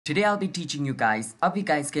Today I'll be teaching you guys how you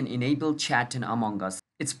guys can enable chat in Among Us.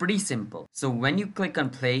 It's pretty simple. So when you click on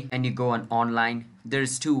play and you go on online,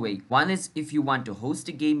 there's two ways. One is if you want to host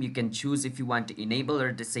a game, you can choose if you want to enable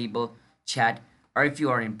or disable chat. Or if you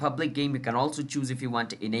are in public game, you can also choose if you want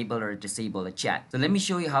to enable or disable a chat. So let me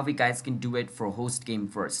show you how you guys can do it for host game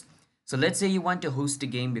first. So let's say you want to host a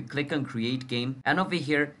game, you click on create game, and over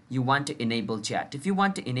here you want to enable chat. If you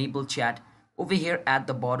want to enable chat, over here at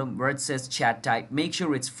the bottom where it says chat type, make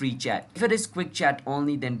sure it's free chat. If it is quick chat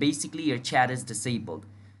only, then basically your chat is disabled.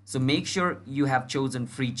 So make sure you have chosen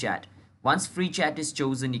free chat. Once free chat is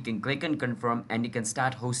chosen, you can click on confirm and you can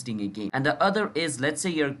start hosting a game. And the other is, let's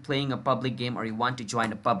say you're playing a public game or you want to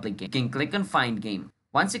join a public game. You can click on find game.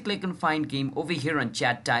 Once you click on find game, over here on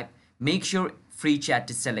chat type, make sure free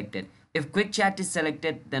chat is selected. If quick chat is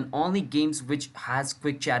selected, then only games which has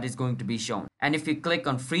quick chat is going to be shown. And if you click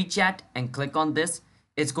on free chat and click on this,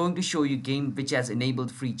 it's going to show you game which has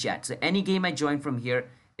enabled free chat. So any game I join from here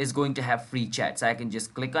is going to have free chat. So I can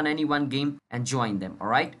just click on any one game and join them.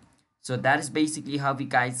 Alright. So that is basically how you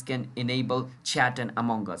guys can enable chat in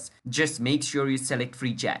Among Us. Just make sure you select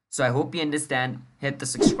free chat. So I hope you understand. Hit the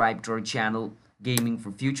subscribe to our channel gaming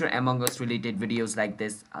for future Among Us related videos like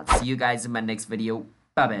this. I'll see you guys in my next video.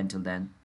 Bye bye until then.